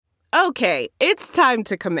Okay, it's time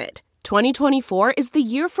to commit. 2024 is the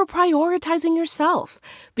year for prioritizing yourself.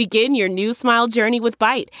 Begin your new smile journey with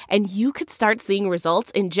Byte, and you could start seeing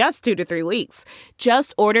results in just 2 to 3 weeks.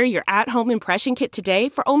 Just order your at-home impression kit today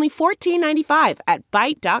for only $14.95 at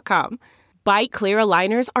Byte.com. Byte Clear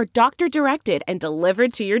aligners are doctor-directed and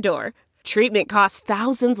delivered to your door. Treatment costs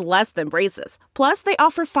thousands less than braces. Plus, they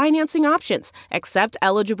offer financing options, accept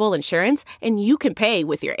eligible insurance, and you can pay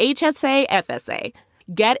with your HSA FSA.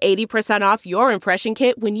 Get 80% off your impression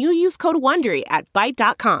kit when you use code WONDERY at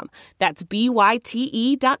Byte.com. That's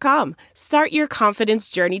BYTE.com. Start your confidence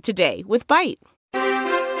journey today with Byte.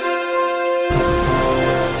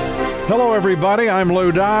 Hello, everybody. I'm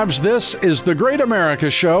Lou Dobbs. This is The Great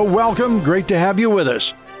America Show. Welcome. Great to have you with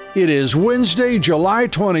us. It is Wednesday, July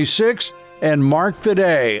 26th, and mark the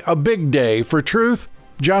day, a big day for truth,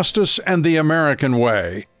 justice, and the American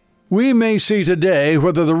way. We may see today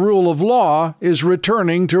whether the rule of law is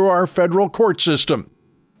returning to our federal court system.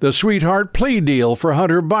 The sweetheart plea deal for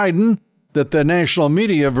Hunter Biden that the national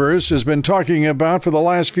mediaverse has been talking about for the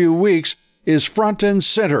last few weeks is front and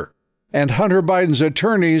center, and Hunter Biden's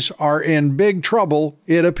attorneys are in big trouble,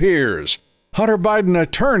 it appears. Hunter Biden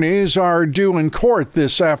attorneys are due in court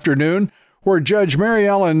this afternoon, where Judge Mary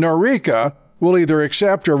Ellen Noreika will either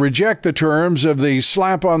accept or reject the terms of the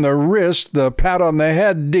slap on the wrist, the pat on the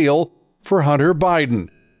head deal for Hunter Biden.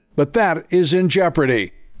 But that is in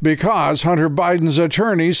jeopardy because Hunter Biden's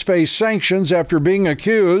attorneys face sanctions after being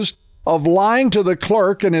accused of lying to the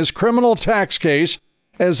clerk in his criminal tax case,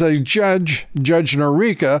 as a Judge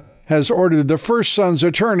Noreika has ordered the first son's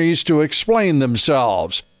attorneys to explain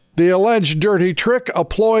themselves. The alleged dirty trick, a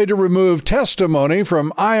ploy to remove testimony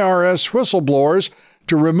from IRS whistleblowers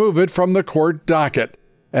to remove it from the court docket,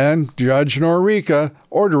 and Judge Noreika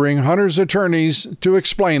ordering Hunter's attorneys to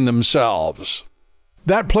explain themselves.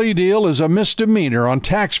 That plea deal is a misdemeanor on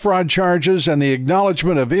tax fraud charges and the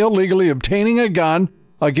acknowledgement of illegally obtaining a gun.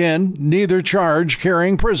 Again, neither charge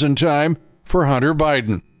carrying prison time for Hunter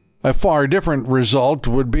Biden. A far different result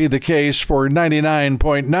would be the case for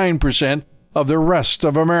 99.9% of the rest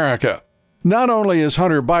of America. Not only is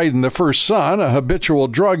Hunter Biden the first son, a habitual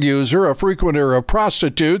drug user, a frequenter of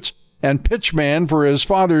prostitutes, and pitchman for his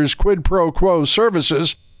father's quid pro quo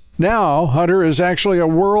services, now Hunter is actually a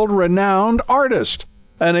world-renowned artist.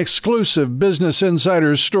 An exclusive Business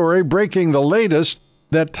Insider story breaking the latest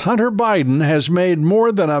that Hunter Biden has made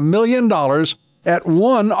more than $1 million at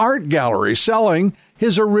one art gallery selling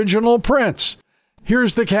his original prints.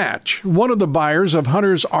 Here's the catch. One of the buyers of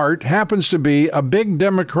Hunter's art happens to be a big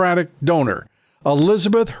Democratic donor,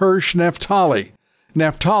 Elizabeth Hirsch Naftali.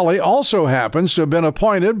 Naftali also happens to have been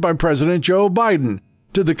appointed by President Joe Biden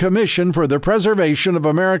to the Commission for the Preservation of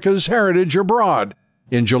America's Heritage Abroad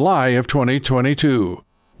in July of 2022.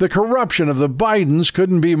 The corruption of the Bidens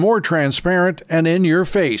couldn't be more transparent and in your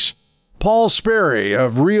face. Paul Sperry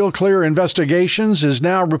of Real Clear Investigations is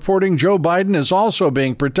now reporting Joe Biden is also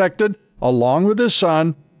being protected along with his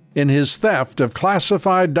son, in his theft of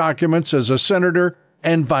classified documents as a senator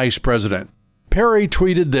and vice president. Perry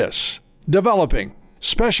tweeted this, developing.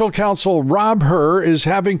 Special counsel Rob Hur is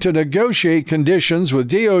having to negotiate conditions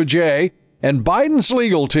with DOJ and Biden's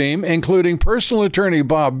legal team, including personal attorney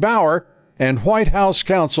Bob Bauer and White House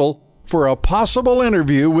counsel, for a possible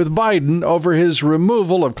interview with Biden over his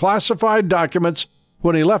removal of classified documents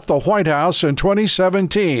when he left the White House in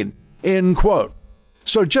 2017, end quote.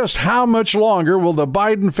 So just how much longer will the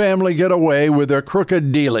Biden family get away with their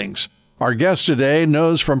crooked dealings? Our guest today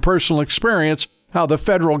knows from personal experience how the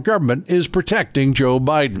federal government is protecting Joe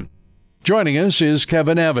Biden. Joining us is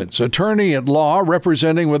Kevin Evans, attorney at law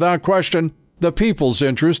representing without question the people's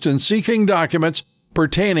interest in seeking documents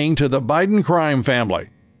pertaining to the Biden crime family.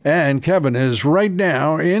 And Kevin is right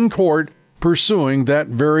now in court pursuing that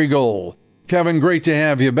very goal. Kevin, great to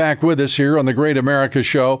have you back with us here on the Great America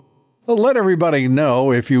Show. Let everybody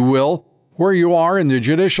know, if you will, where you are in the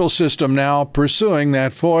judicial system now pursuing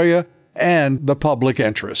that FOIA and the public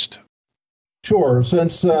interest. Sure.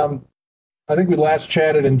 Since I think we last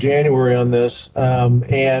chatted in January on this,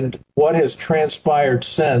 and what has transpired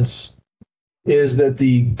since is that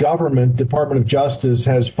the government, Department of Justice,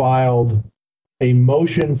 has filed a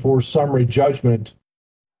motion for summary judgment,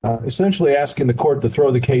 essentially asking the court to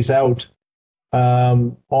throw the case out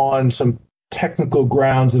on some technical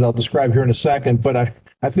grounds that I'll describe here in a second. But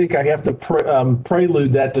I think I have to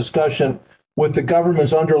prelude that discussion with the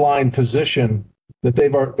government's underlying position that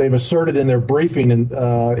they've asserted in their briefing and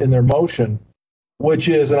in their motion, which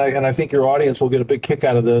is, and I think your audience will get a big kick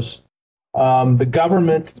out of this. The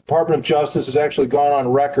government, Department of Justice, has actually gone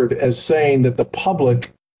on record as saying that the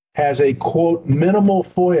public has a, quote, minimal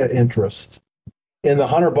FOIA interest in the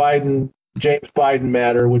Hunter Biden, James Biden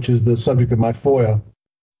matter, which is the subject of my FOIA,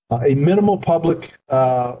 a minimal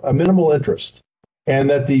interest, and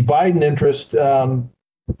that the Biden interest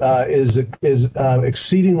is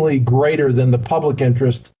exceedingly greater than the public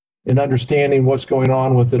interest in understanding what's going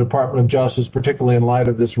on with the Department of Justice, particularly in light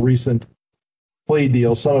of this recent plea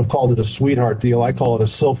deal. Some have called it a sweetheart deal. I call it a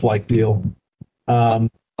sylph-like deal. So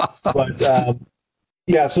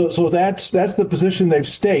that's the position they've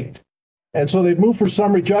staked. And so they've moved for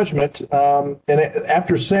summary judgment. And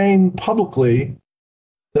after saying publicly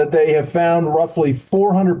that they have found roughly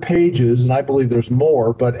 400 pages, and I believe there's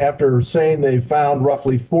more, but after saying they've found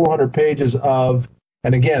roughly 400 pages of,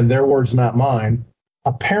 and again, their words, not mine,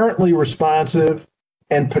 apparently responsive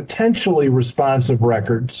and potentially responsive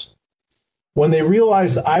records, when they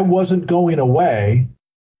realized I wasn't going away,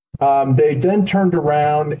 they then turned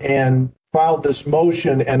around and filed this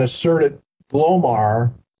motion and asserted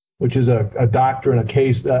Glomar, which is a doctor in a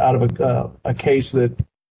case out of a case that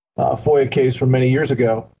a FOIA case from many years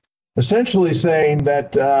ago, essentially saying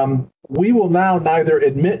that we will now neither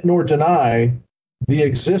admit nor deny the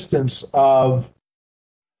existence of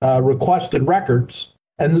requested records,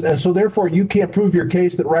 and so therefore you can't prove your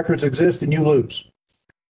case that records exist and you lose.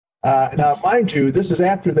 Now, mind you, this is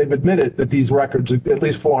after they've admitted that these records, at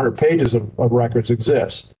least 400 pages of records,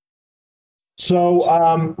 exist.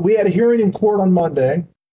 So we had a hearing in court on Monday,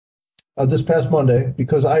 this past Monday,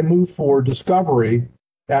 because I moved for discovery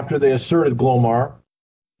after they asserted Glomar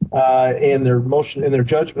in their motion,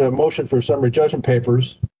 motion for summary judgment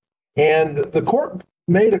papers, and the court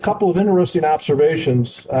made a couple of interesting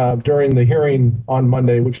observations during the hearing on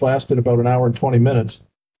Monday, which lasted about an hour and 20 minutes.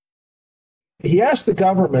 He asked the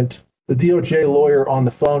government, the DOJ lawyer on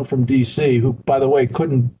the phone from D.C., who, by the way,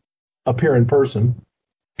 couldn't appear in person.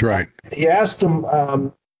 Right. He asked him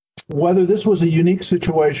whether this was a unique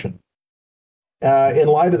situation in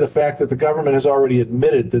light of the fact that the government has already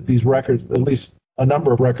admitted that these records, at least a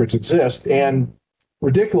number of records, exist. And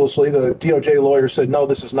ridiculously, the DOJ lawyer said, no,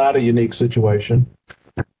 this is not a unique situation.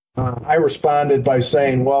 I responded by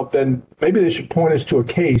saying, well, then maybe they should point us to a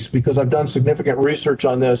case, because I've done significant research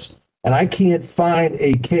on this, and I can't find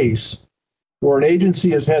a case where an agency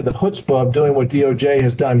has had the chutzpah of doing what DOJ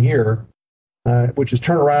has done here, which is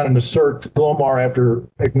turn around and assert Glomar after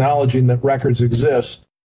acknowledging that records exist.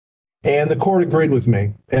 And the court agreed with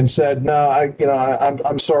me and said, no,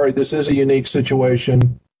 I'm sorry, this is a unique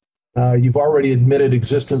situation. You've already admitted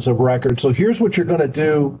existence of records. So here's what you're going to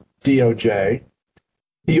do, DOJ.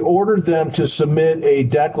 He ordered them to submit a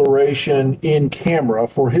declaration in camera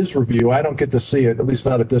for his review. I don't get to see it, at least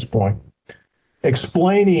not at this point,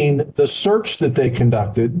 explaining the search that they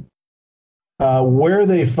conducted, where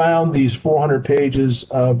they found these 400 pages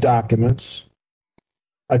of documents,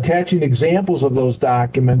 attaching examples of those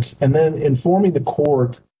documents, and then informing the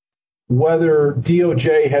court whether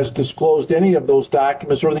DOJ has disclosed any of those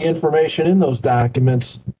documents or the information in those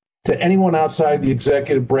documents to anyone outside the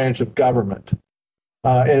executive branch of government.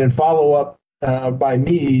 And in follow-up by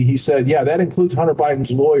me, he said, yeah, that includes Hunter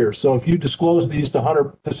Biden's lawyers. So if you disclose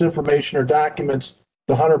this information or documents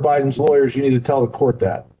to Hunter Biden's lawyers, you need to tell the court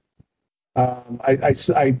that.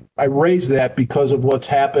 I raised that because of what's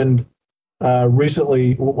happened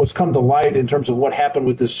recently, what's come to light in terms of what happened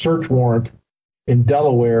with this search warrant in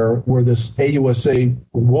Delaware, where this AUSA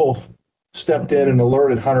Wolf stepped in and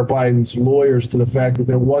alerted Hunter Biden's lawyers to the fact that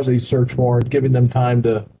there was a search warrant, giving them time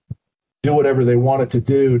to do whatever they wanted to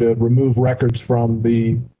do to remove records from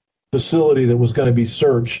the facility that was going to be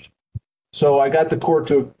searched. So I got the court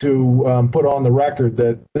to put on the record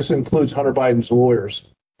that this includes Hunter Biden's lawyers.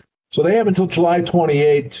 So they have until July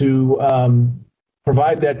 28th to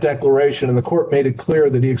provide that declaration, and the court made it clear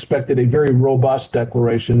that he expected a very robust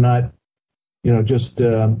declaration, not, just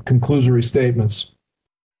conclusory statements.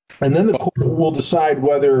 And then the court will decide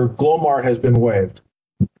whether Glomar has been waived.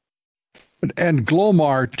 And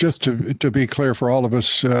Glomar, just to be clear for all of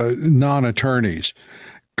us non-attorneys,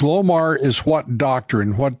 Glomar is what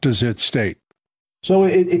doctrine? What does it state? So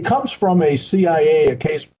it comes from a CIA, a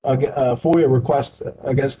FOIA request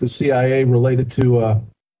against the CIA related to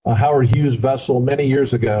a Howard Hughes vessel many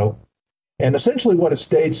years ago. And essentially what it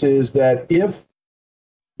states is that if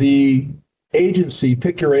the agency,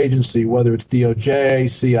 pick your agency, whether it's DOJ,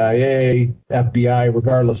 CIA, FBI,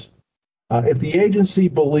 regardless, if the agency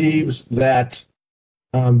believes that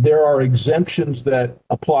there are exemptions that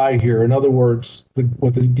apply here, in other words,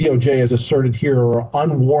 what the DOJ has asserted here are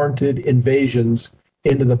unwarranted invasions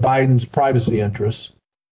into the Biden's privacy interests.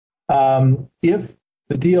 If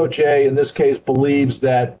the DOJ, in this case, believes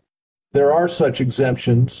that there are such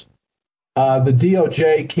exemptions, the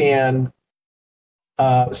DOJ can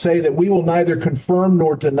say that we will neither confirm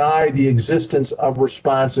nor deny the existence of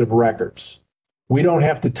responsive records. We don't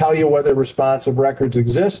have to tell you whether responsive records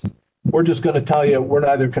exist. We're just going to tell you we're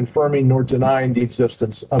neither confirming nor denying the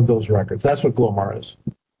existence of those records. That's what GLOMAR is.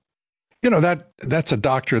 That's a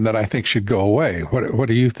doctrine that I think should go away. What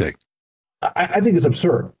do you think? I think it's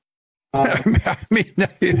absurd. I mean,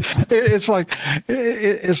 it's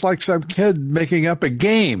like some kid making up a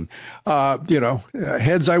game.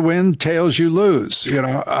 Heads I win, tails you lose.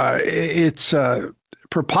 It's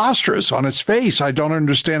preposterous on its face. I don't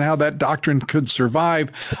understand how that doctrine could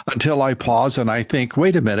survive until I pause and I think,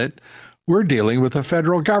 wait a minute, we're dealing with the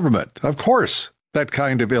federal government. Of course, that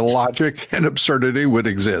kind of illogic and absurdity would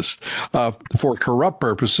exist for corrupt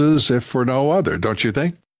purposes, if for no other, don't you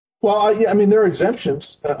think? Well, I mean, there are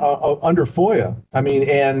exemptions under FOIA. I mean,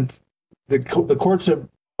 and the courts have,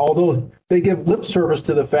 although they give lip service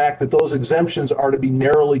to the fact that those exemptions are to be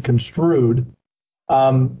narrowly construed,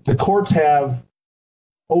 the courts have,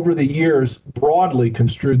 over the years, broadly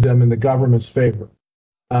construed them in the government's favor.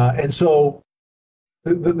 And so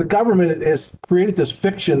the government has created this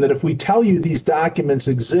fiction that if we tell you these documents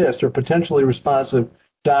exist or potentially responsive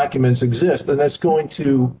documents exist, then that's going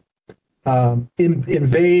to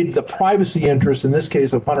invade the privacy interests, in this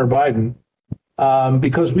case of Hunter Biden,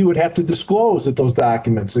 because we would have to disclose that those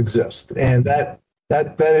documents exist. And that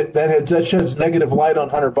sheds negative light on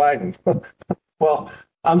Hunter Biden. Well,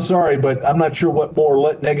 I'm sorry, but I'm not sure what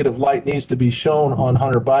more negative light needs to be shown on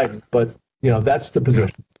Hunter Biden. But, that's the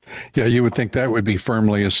position. Yeah, you would think that would be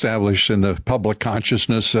firmly established in the public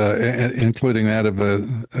consciousness, including that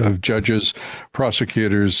of judges,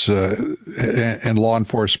 prosecutors, and law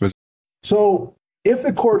enforcement. So if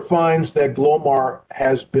the court finds that GLOMAR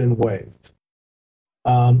has been waived,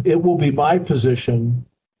 it will be my position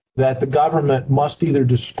that the government must either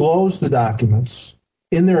disclose the documents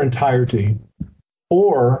in their entirety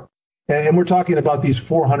or, and we're talking about these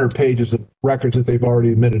 400 pages of records that they've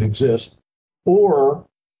already admitted exist, or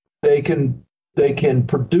they can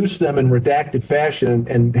produce them in redacted fashion,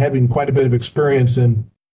 and having quite a bit of experience in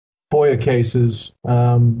FOIA cases,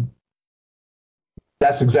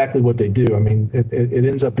 that's exactly what they do. I mean, it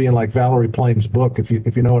ends up being like Valerie Plame's book, if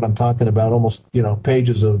you know what I'm talking about, almost,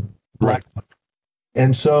 pages of black. Right.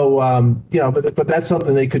 And so, but that's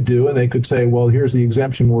something they could do, and they could say, well, here's the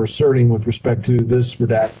exemption we're asserting with respect to this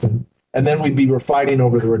redaction, and then we'd be fighting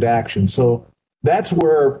over the redaction. So that's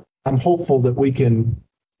where I'm hopeful that we can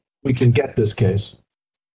get this case.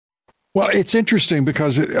 Well, it's interesting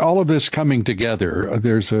because all of this coming together,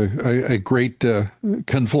 there's a great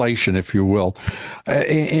conflation, if you will.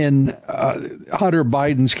 In Hunter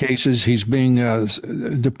Biden's cases, he's being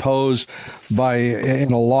deposed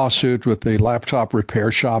in a lawsuit with the laptop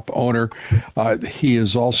repair shop owner. He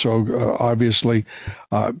is also obviously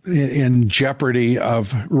in jeopardy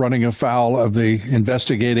of running afoul of the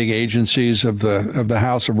investigating agencies of the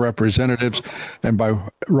House of Representatives, and by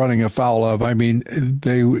running afoul of, I mean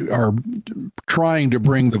they are trying to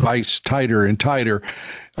bring the vice tighter and tighter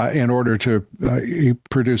in order to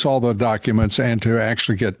produce all the documents and to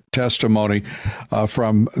actually get testimony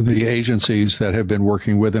from the agencies that have been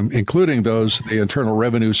working with him, including the Internal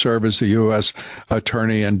Revenue Service, the U.S.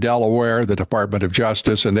 Attorney in Delaware, the Department of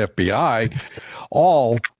Justice, and FBI,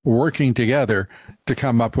 all working together to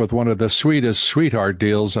come up with one of the sweetest sweetheart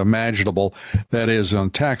deals imaginable. That is,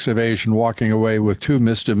 on tax evasion, walking away with 2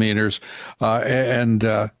 misdemeanors and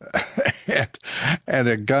a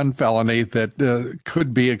gun felony that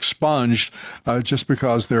could be expunged just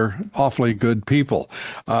because they're awfully good people.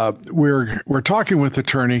 We're talking with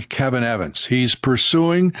attorney Kevin Evans. He's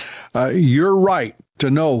pursuing your right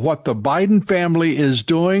to know what the Biden family is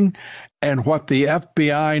doing and what the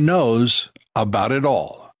FBI knows about it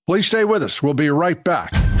all. Please stay with us. We'll be right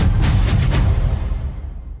back.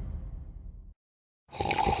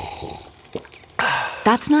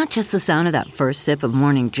 That's not just the sound of that first sip of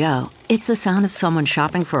Morning Joe. It's the sound of someone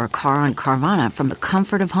shopping for a car on Carvana from the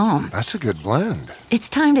comfort of home. That's a good blend. It's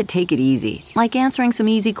time to take it easy, like answering some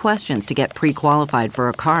easy questions to get pre-qualified for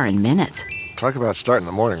a car in minutes. Talk about starting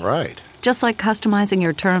the morning right. Just like customizing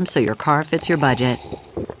your terms so your car fits your budget.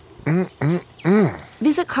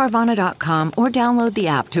 Visit Carvana.com or download the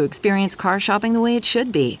app to experience car shopping the way it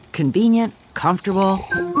should be. Convenient, comfortable.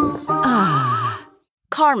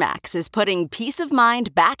 CarMax is putting peace of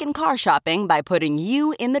mind back in car shopping by putting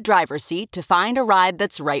you in the driver's seat to find a ride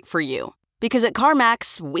that's right for you. Because at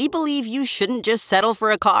CarMax, we believe you shouldn't just settle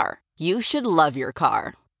for a car. You should love your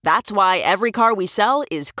car. That's why every car we sell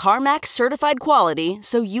is CarMax certified quality,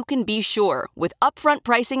 so you can be sure with upfront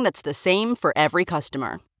pricing that's the same for every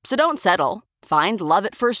customer. So don't settle. Find love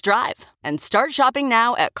at first drive and start shopping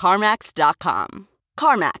now at CarMax.com.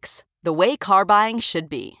 CarMax, the way car buying should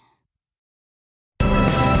be.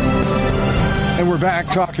 And we're back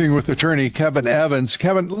talking with attorney Kevin Evans.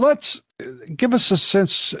 Kevin, let's give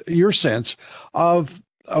us your sense of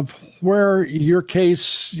where your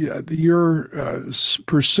case, your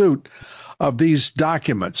pursuit of these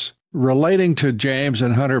documents relating to James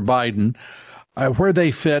and Hunter Biden, where they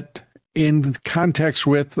fit in context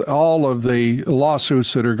with all of the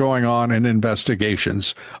lawsuits that are going on and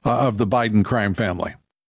investigations of the Biden crime family.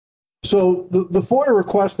 So the FOIA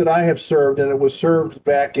request that I have served, and it was served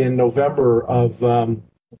back in November of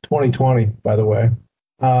 2020, by the way,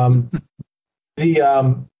 the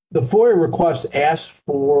FOIA request asked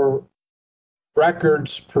for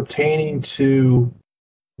records pertaining to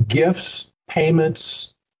gifts,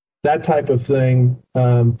 payments, that type of thing,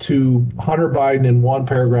 to Hunter Biden in one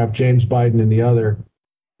paragraph, James Biden in the other,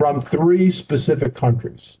 from three specific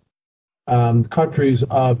countries, countries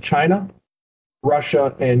of China,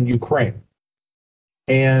 Russia, and Ukraine.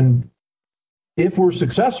 And if we're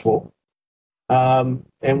successful and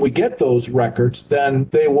we get those records, then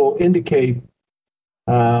they will indicate,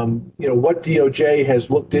 what DOJ has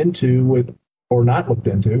looked into or not looked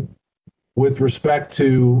into with respect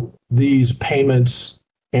to these payments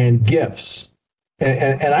and gifts.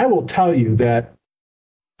 And I will tell you that,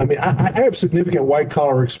 I have significant white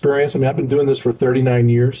collar experience. I've been doing this for 39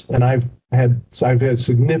 years, and I've had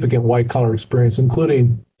significant white collar experience,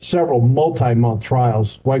 including several multi-month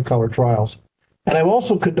trials, white collar trials. And I've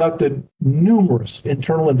also conducted numerous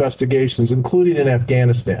internal investigations, including in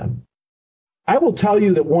Afghanistan. I will tell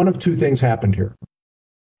you that one of two things happened here.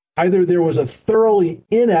 Either there was a thoroughly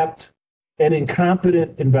inept and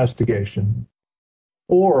incompetent investigation,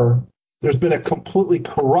 or there's been a completely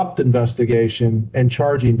corrupt investigation and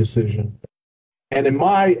charging decision. And in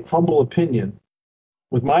my humble opinion,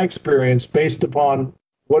 with my experience, based upon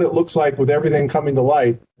what it looks like with everything coming to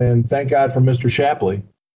light, and thank God for Mr. Shapley,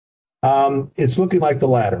 it's looking like the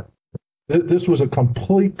latter. This was a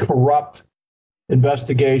complete corrupt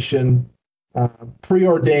investigation,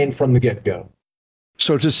 preordained from the get-go.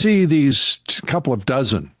 So to see these couple of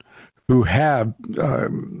dozen who have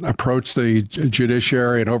approached the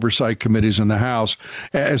Judiciary and Oversight Committees in the House,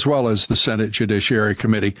 as well as the Senate Judiciary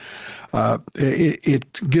Committee,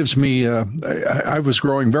 it gives me, I was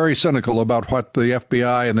growing very cynical about what the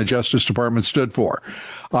FBI and the Justice Department stood for.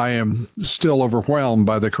 I am still overwhelmed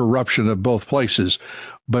by the corruption of both places,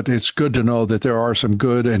 but it's good to know that there are some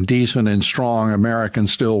good and decent and strong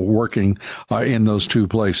Americans still working in those two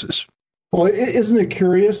places. Well, isn't it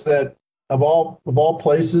curious that of all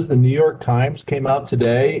places, the New York Times came out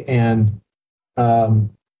today and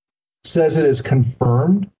says it is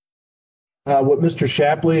confirmed what Mr.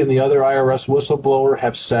 Shapley and the other IRS whistleblower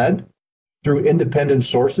have said through independent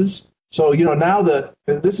sources. So, now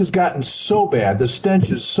this has gotten so bad, the stench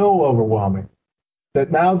is so overwhelming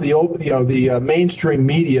that now the mainstream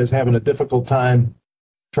media is having a difficult time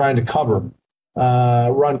trying to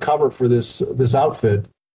run cover for this outfit.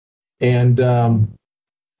 And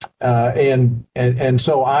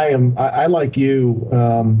so I like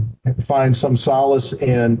you, find some solace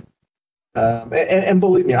and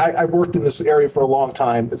believe me, I've worked in this area for a long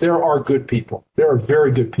time. There are good people. There are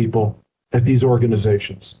very good people at these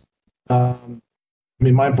organizations.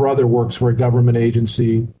 My brother works for a government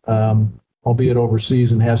agency, albeit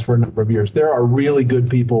overseas, and has for a number of years. There are really good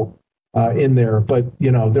people in there, but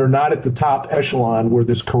they're not at the top echelon where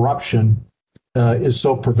this corruption is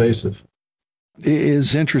so pervasive.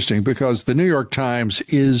 Is interesting because the New York Times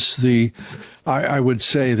is I would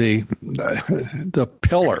say the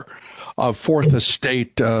pillar of Fourth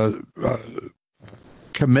Estate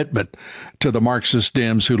commitment to the Marxist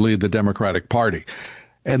Dems who lead the Democratic Party.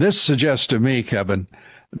 And this suggests to me, Kevin,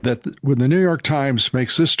 that when the New York Times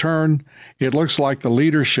makes this turn, it looks like the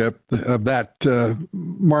leadership of that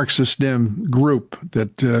Marxist Dem group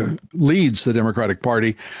that leads the Democratic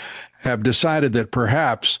Party have decided that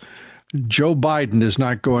perhaps Joe Biden is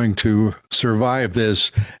not going to survive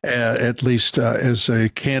this, at least as a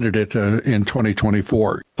candidate in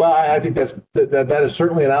 2024. Well, I think that is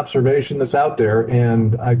certainly an observation that's out there,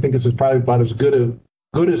 and I think it's probably about as good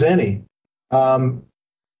as any.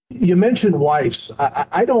 You mentioned Weiss.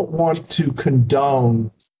 I don't want to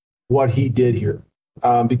condone what he did here,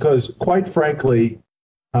 because quite frankly,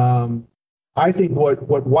 I think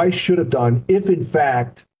what Weiss should have done, if in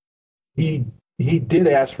fact he did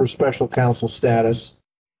ask for special counsel status,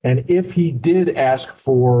 and if he did ask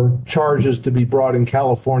for charges to be brought in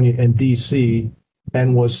California and D.C.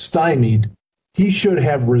 and was stymied, he should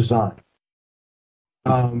have resigned.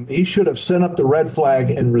 He should have sent up the red flag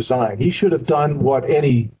and resigned. He should have done what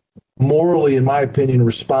any morally, in my opinion,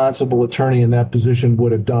 responsible attorney in that position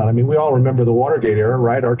would have done. I mean, we all remember the Watergate era,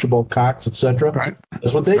 right? Archibald Cox, et cetera. Right.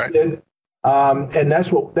 That's what they did. And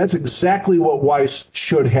that's exactly what Weiss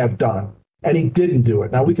should have done. And he didn't do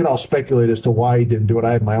it. Now, we can all speculate as to why he didn't do it.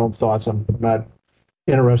 I have my own thoughts. I'm not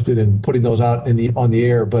interested in putting those out on the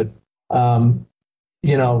air. But,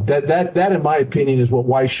 that, in my opinion, is what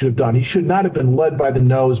Weiss should have done. He should not have been led by the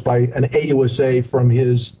nose by an AUSA from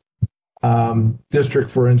his district,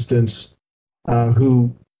 for instance,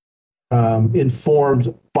 who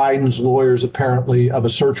informed Biden's lawyers, apparently, of a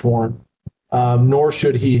search warrant. Nor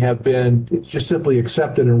should he have been just simply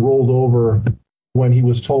accepted and rolled over when he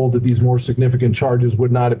was told that these more significant charges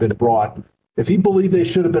would not have been brought. If he believed they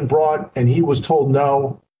should have been brought and he was told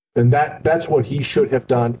no, then that's what he should have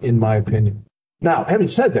done, in my opinion. Now, having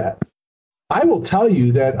said that, I will tell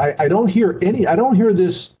you that I don't hear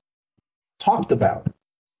this talked about.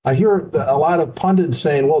 I hear a lot of pundits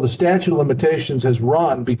saying, well, the statute of limitations has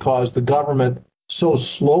run because the government so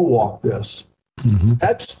slow-walked this. Mm-hmm.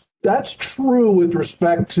 That's true with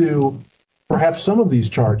respect to perhaps some of these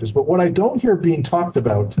charges. But what I don't hear being talked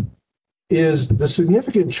about is the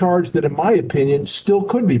significant charge that, in my opinion, still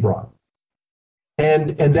could be brought.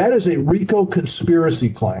 And that is a RICO conspiracy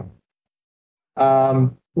claim,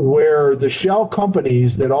 where the shell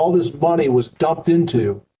companies that all this money was dumped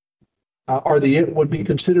into would be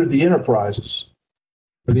considered the enterprises,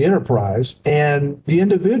 or the enterprise, and the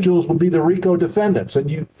individuals would be the RICO defendants.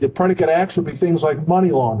 And the predicate acts would be things like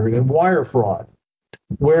money laundering and wire fraud,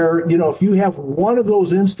 where, if you have one of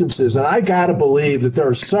those instances, and I got to believe that there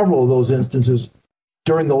are several of those instances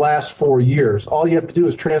during the last 4 years, all you have to do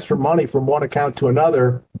is transfer money from one account to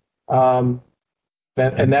another, and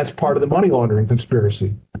that's part of the money laundering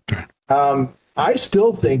conspiracy. I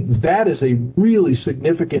still think that is a really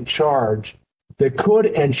significant charge that could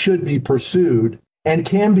and should be pursued and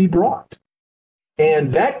can be brought.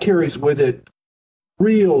 And that carries with it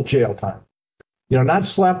real jail time. Not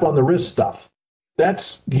slap on the wrist stuff.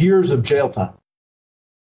 That's years of jail time.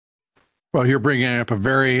 Well, you're bringing up a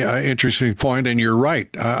very interesting point, and you're right.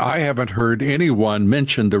 I haven't heard anyone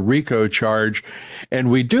mention the RICO charge, and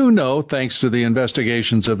we do know, thanks to the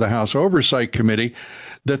investigations of the House Oversight Committee,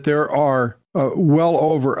 that there are well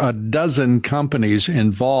over a dozen companies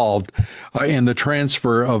involved in the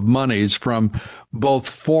transfer of monies from both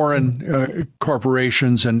foreign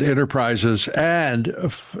corporations and enterprises and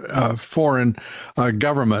foreign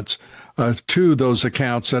governments to those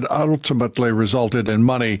accounts that ultimately resulted in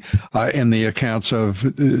money in the accounts of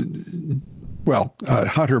Hunter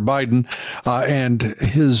Biden and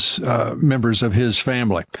his members of his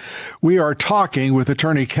family. We are talking with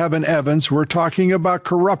attorney Kevin Evans. We're talking about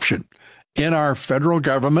corruption in our federal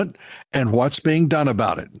government and what's being done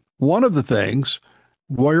about it. One of the things,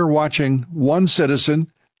 we're watching one citizen,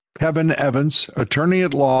 Kevin Evans, attorney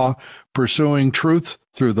at law, pursuing truth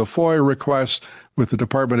through the FOIA request with the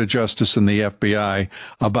Department of Justice and the FBI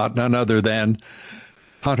about none other than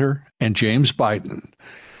Hunter and James Biden.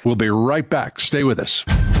 We'll be right back. Stay with us.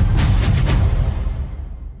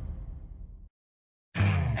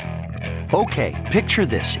 Okay, picture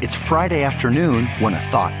this. It's Friday afternoon when a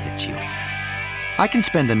thought hits you. I can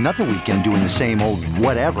spend another weekend doing the same old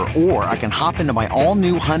whatever, or I can hop into my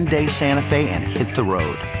all-new Hyundai Santa Fe and hit the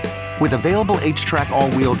road. With available H-Track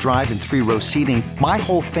all-wheel drive and 3-row seating, my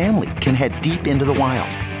whole family can head deep into the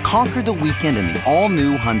wild. Conquer the weekend in the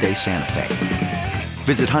all-new Hyundai Santa Fe.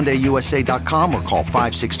 Visit HyundaiUSA.com or call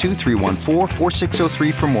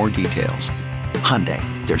 562-314-4603 for more details. Hyundai,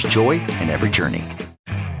 there's joy in every journey.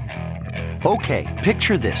 Okay,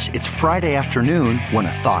 picture this. It's Friday afternoon when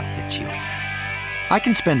a thought hits you. I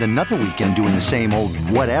can spend another weekend doing the same old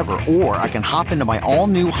whatever, or I can hop into my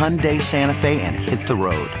all-new Hyundai Santa Fe and hit the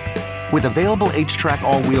road. With available H-Track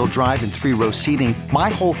all-wheel drive and 3-row seating, my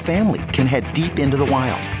whole family can head deep into the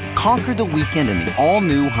wild. Conquer the weekend in the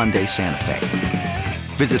all-new Hyundai Santa Fe.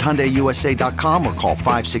 Visit HyundaiUSA.com or call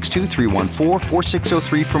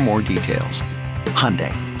 562-314-4603 for more details.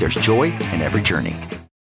 Hyundai, there's joy in every journey.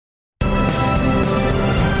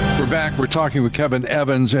 We're back. We're talking with Kevin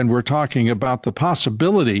Evans, and we're talking about the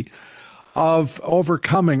possibility of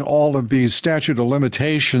overcoming all of these statute of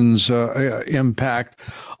limitations impact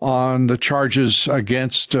on the charges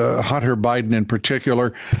against Hunter Biden in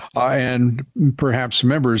particular, and perhaps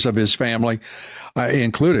members of his family,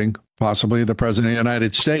 including possibly the President of the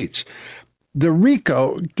United States. The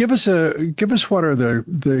RICO, give us what are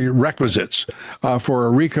the requisites for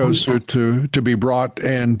a RICO suit to be brought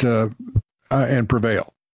and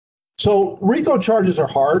prevail. So RICO charges are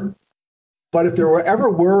hard, but if there ever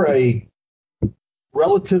were a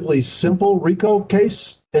relatively simple RICO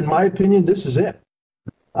case, in my opinion, this is it.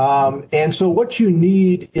 And so what you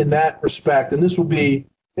need in that respect, and this will be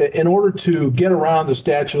in order to get around the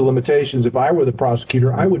statute of limitations, if I were the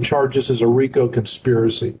prosecutor, I would charge this as a RICO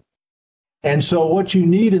conspiracy. And so what you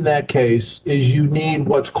need in that case is you need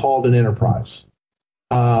what's called an enterprise.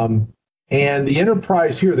 And the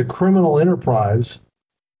enterprise here, the criminal enterprise,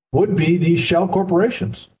 would be these shell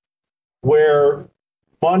corporations, where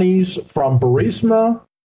monies from Burisma,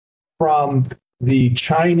 from the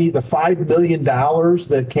 $5 million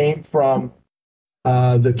that came from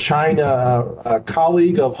the China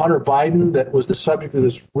colleague of Hunter Biden that was the subject of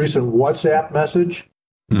this recent WhatsApp message.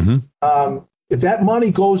 If that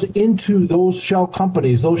money goes into those shell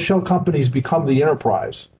companies become the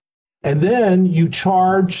enterprise. And then you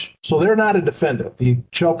charge, so they're not a defendant. The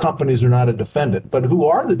shell companies are not a defendant. But who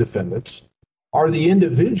are the defendants are the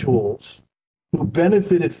individuals who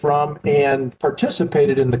benefited from and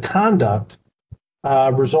participated in the conduct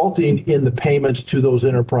resulting in the payments to those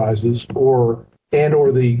enterprises or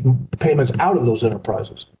the payments out of those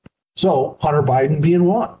enterprises. So Hunter Biden being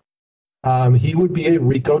one, he would be a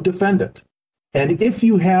RICO defendant. And if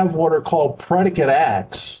you have what are called predicate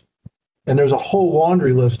acts, and there's a whole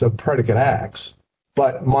laundry list of predicate acts,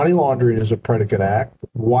 but money laundering is a predicate act,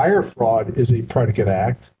 wire fraud is a predicate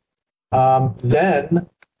act, then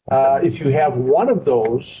if you have one of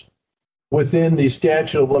those within the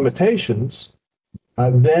statute of limitations,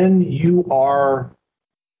 then you are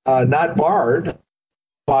not barred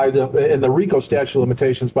by and the RICO statute of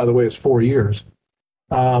limitations, by the way, is 4 years.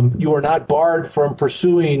 You are not barred from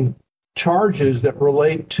pursuing charges that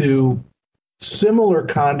relate to similar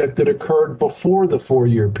conduct that occurred before the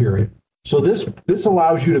 4-year period. So this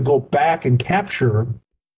allows you to go back and capture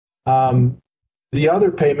the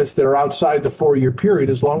other payments that are outside the 4-year period,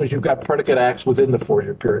 as long as you've got predicate acts within the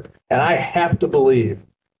 4-year period. And I have to believe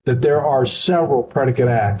that there are several predicate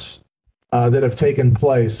acts that have taken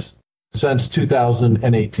place since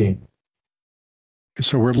 2018.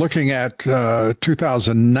 So we're looking at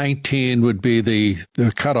 2019 would be the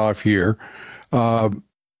cutoff year,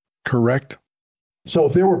 correct? So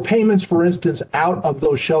if there were payments, for instance, out of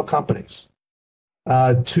those shell companies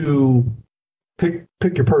to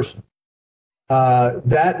pick your person,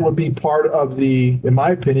 that would be part of in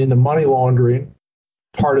my opinion, the money laundering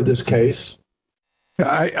part of this case.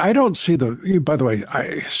 I don't see by the way,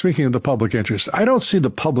 speaking of the public interest, I don't see the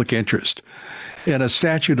public interest in a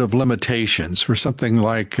statute of limitations for something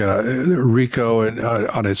like RICO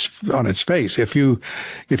on its face. If you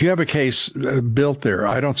have a case built there,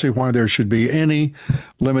 I don't see why there should be any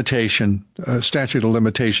statute of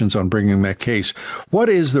limitations on bringing that case. What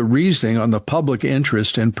is the reasoning on the public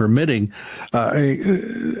interest in permitting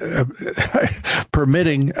a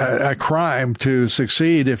crime to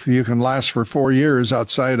succeed if you can last for 4 years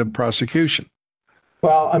outside of prosecution?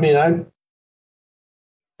 Well, I mean,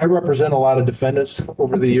 I represent a lot of defendants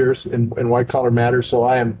over the years in white collar matters, so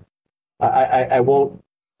I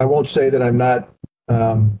won't say that I'm not.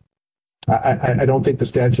 I don't think the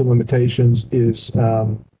statute of limitations is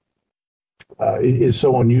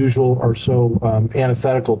so unusual or so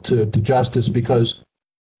antithetical to justice, because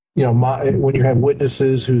when you have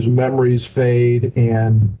witnesses whose memories fade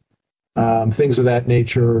and things of that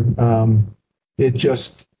nature, it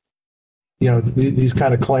just. These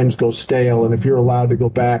kind of claims go stale, and if you're allowed to go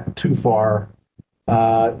back too far,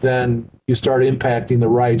 then you start impacting the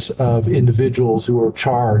rights of individuals who are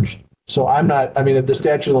charged. So the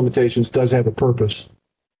statute of limitations does have a purpose.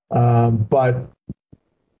 But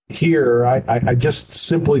here, I just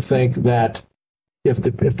simply think that if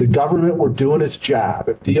the government were doing its job,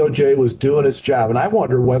 if DOJ was doing its job, and I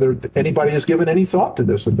wonder whether anybody has given any thought to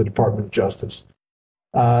this in the Department of Justice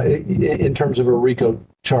in terms of a RICO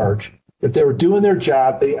charge. If they were doing their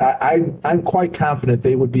job, I'm quite confident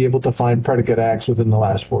they would be able to find predicate acts within the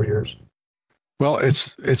last 4 years. Well,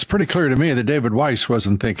 it's pretty clear to me that David Weiss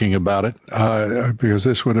wasn't thinking about it because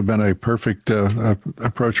this would have been a perfect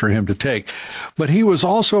approach for him to take. But he was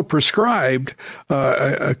also prescribed,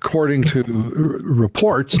 according to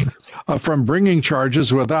reports, from bringing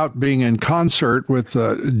charges without being in concert with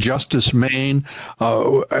Justice Maine,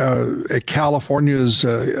 California's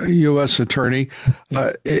U.S. attorney.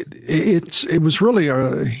 It was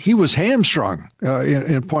really he was hamstrung,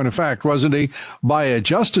 in point of fact, wasn't he, by a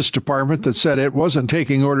Justice Department that said it wasn't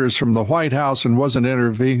taking orders from the White House and wasn't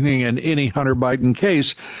intervening in any Hunter Biden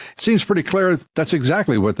case. It seems pretty clear that's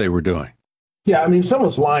exactly what they were doing. Yeah, I mean,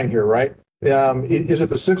 someone's lying here, right? Is it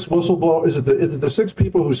the 6 whistleblowers? Is it the 6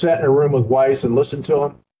 people who sat in a room with Weiss and listened to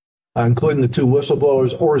him, including the 2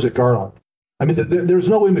 whistleblowers, or is it Garland? I mean, there's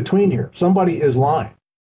no in between here. Somebody is lying.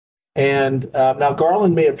 And now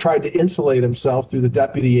Garland may have tried to insulate himself through the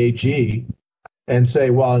deputy AG and say,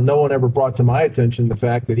 well, no one ever brought to my attention the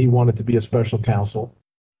fact that he wanted to be a special counsel.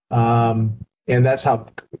 And that's how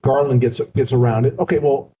Garland gets around it. Okay,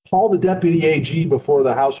 well, haul the deputy AG before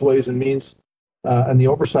the House Ways and Means and the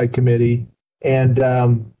Oversight Committee and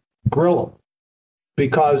grill him,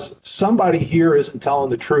 because somebody here isn't telling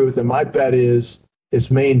the truth, and my bet is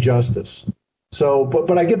it's Maine justice. So,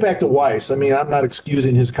 but I get back to Weiss. I mean, I'm not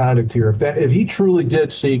excusing his conduct here. If he truly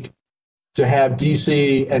did seek to have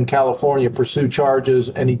D.C. and California pursue charges,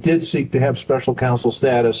 and he did seek to have special counsel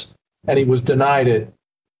status, and he was denied it,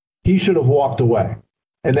 he should have walked away.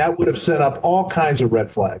 And that would have set up all kinds of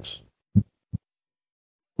red flags.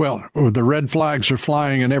 Well, the red flags are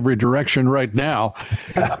flying in every direction right now.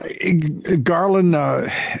 Garland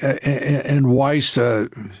and Weiss,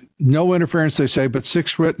 no interference, they say, but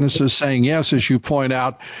 6 witnesses saying yes, as you point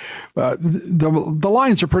out. The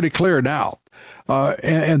lines are pretty clear now.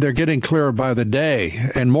 And they're getting clearer by the day,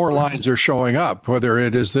 and more lines are showing up, whether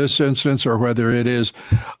it is this instance or whether it is,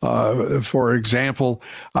 for example,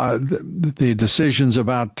 the decisions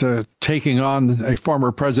about taking on a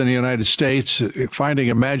former president of the United States, finding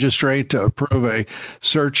a magistrate to approve a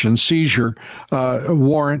search and seizure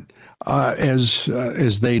warrant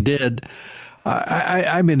as they did.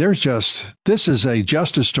 I mean, this is a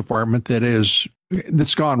Justice Department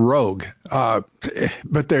that's gone rogue,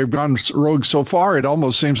 but they've gone rogue so far, it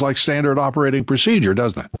almost seems like standard operating procedure,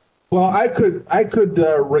 doesn't it? Well, I could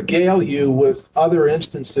regale you with other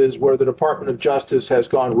instances where the Department of Justice has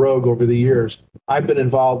gone rogue over the years. I've been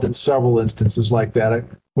involved in several instances like that.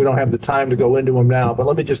 We don't have the time to go into them now, but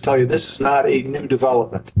let me just tell you, this is not a new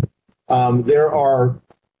development. There are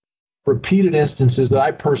repeated instances that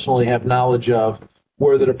I personally have knowledge of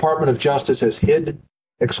where the Department of Justice has hid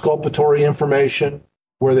exculpatory information,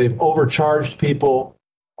 where they've overcharged people,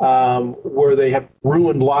 where they have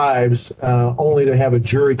ruined lives, only to have a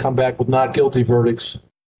jury come back with not guilty verdicts.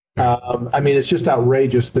 I mean, it's just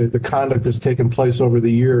outrageous, the conduct that's taken place over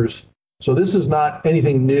the years. So this is not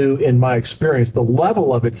anything new in my experience. The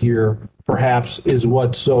level of it here, perhaps, is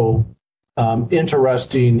what's so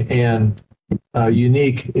interesting and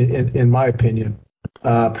unique, in my opinion.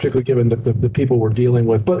 Particularly given the people we're dealing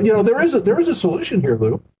with. But, you know, there is a solution here,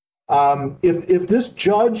 Lou. If this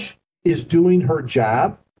judge is doing her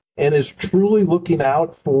job and is truly looking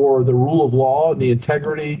out for the rule of law and the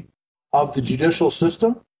integrity of the judicial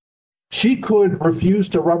system, she could refuse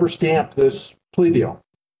to rubber stamp this plea deal.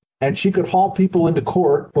 And she could haul people into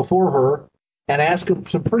court before her and ask them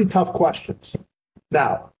some pretty tough questions.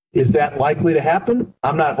 Now, is that likely to happen?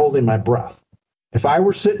 I'm not holding my breath. If I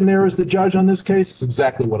were sitting there as the judge on this case, it's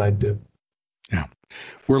exactly what I'd do. Yeah.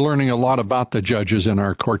 We're learning a lot about the judges in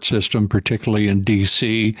our court system, particularly in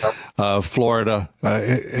D.C., Florida,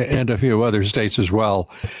 and a few other states as well.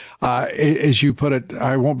 As you put it,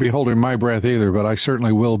 I won't be holding my breath either, but I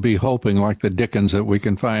certainly will be hoping, like the Dickens, that we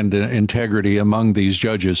can find integrity among these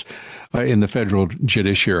judges in the federal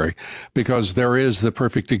judiciary, because there is the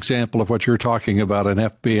perfect example of what you're talking about, an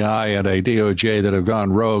FBI and a DOJ that have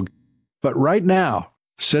gone rogue. But right now,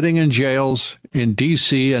 sitting in jails in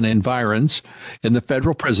D.C. and environs in the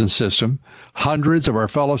federal prison system, hundreds of our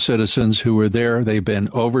fellow citizens who were there, they've been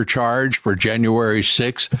overcharged for January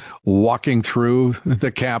 6th, walking through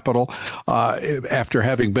the Capitol after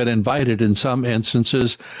having been invited in some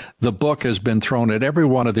instances. The book has been thrown at every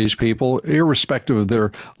one of these people, irrespective of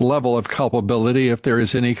their level of culpability, if there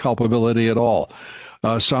is any culpability at all.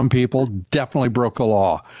 Some people definitely broke the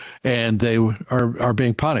law, and they are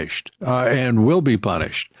being punished and will be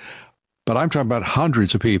punished. But I'm talking about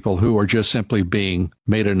hundreds of people who are just simply being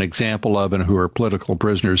made an example of and who are political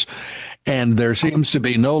prisoners. And there seems to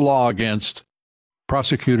be no law against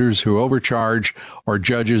prosecutors who overcharge or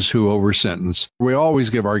judges who oversentence. We always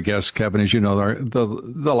give our guests, Kevin, as you know, the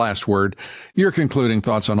last word. Your concluding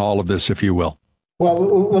thoughts on all of this, if you will.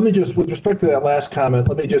 Well, let me just, with respect to that last comment,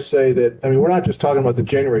 let me just say that, I mean, we're not just talking about the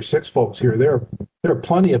January 6th folks here. There are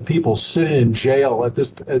plenty of people sitting in jail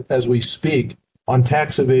as we speak on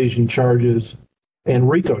tax evasion charges and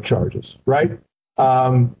RICO charges, right?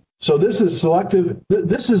 So this is selective.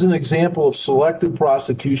 This is an example of selective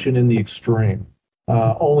prosecution in the extreme,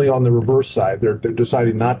 only on the reverse side. They're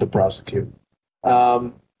deciding not to prosecute.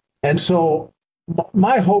 And so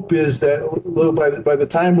my hope is that, Lou, by the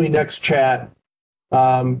time we next chat,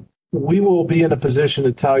 we will be in a position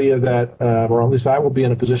to tell you that, or at least I will be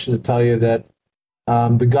in a position to tell you that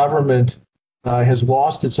the government has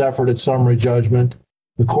lost its effort at summary judgment.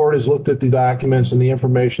 The court has looked at the documents and the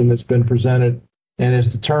information that's been presented and has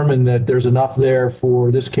determined that there's enough there for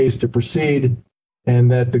this case to proceed, and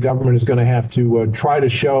that the government is going to have to try to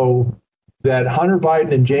show that Hunter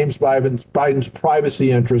Biden and James Biden's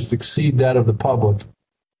privacy interests exceed that of the public.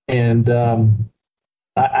 And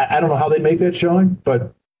I don't know how they make that showing,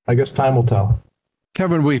 but I guess time will tell.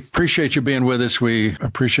 Kevin, we appreciate you being with us. We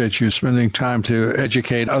appreciate you spending time to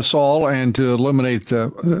educate us all and to illuminate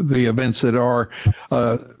the events that are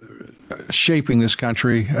shaping this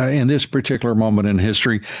country in this particular moment in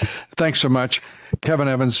history. Thanks so much. Kevin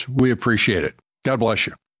Evans, we appreciate it. God bless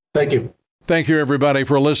you. Thank you. Thank you, everybody,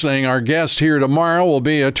 for listening. Our guest here tomorrow will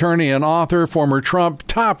be attorney and author, former Trump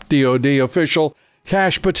top DOD official,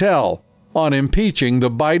 Kash Patel, on impeaching the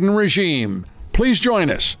Biden regime. Please join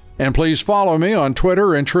us. And please follow me on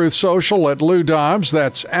Twitter and Truth Social at Lou Dobbs.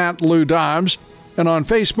 That's at Lou Dobbs. And on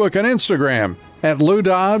Facebook and Instagram at Lou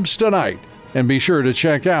Dobbs Tonight. And be sure to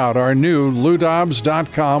check out our new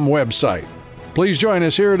LouDobbs.com website. Please join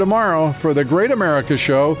us here tomorrow for the Great America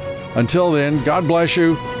Show. Until then, God bless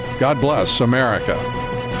you. God bless America.